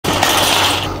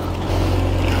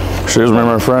Excuse me,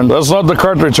 my friend. That's not the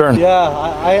cart return. Yeah,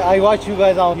 I watch you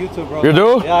guys on YouTube, bro. You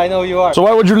do? Yeah, I know you are. So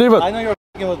why would you leave it? I know you're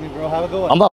f***ing with me, bro. Have a good one.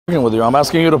 I'm not f***ing with you. I'm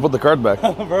asking you to put the cart back.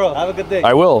 Bro, have a good day.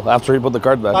 I will, after you put the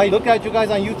cart back. I look at you guys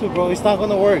on YouTube, bro. It's not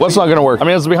gonna work. What's not gonna work? I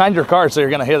mean, it's behind your car, so you're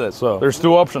gonna hit it. So there's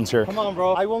two options here. Come on,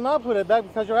 bro. I will not put it back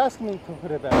because you're asking me to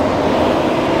put it back.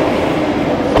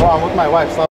 Bro, I'm with my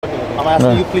wife. Stop fucking with me. I'm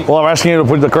asking you, please. Well, I'm asking you to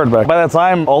put the cart back. By the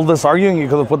time all this arguing, you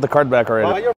could have put the cart back already.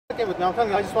 Bro, you're fucking with me. I'm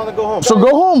telling you, I just want to go home. So go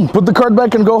home. Put the cart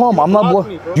back and go home. I'm not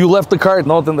me, bro. You left the cart.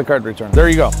 Note in the cart return. There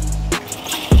you go.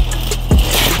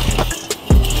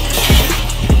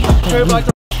 Care about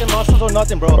your fucking muscles or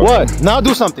nothing, bro. What? Now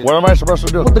do something. What am I supposed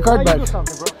to do? Put the cart Now back. you do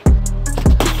something, bro.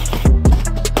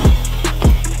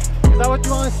 Is that what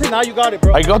you want to say? Now you got it,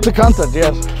 bro. I got the content,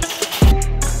 yes.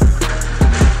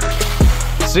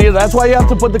 See, that's why you have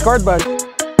to put the cart back.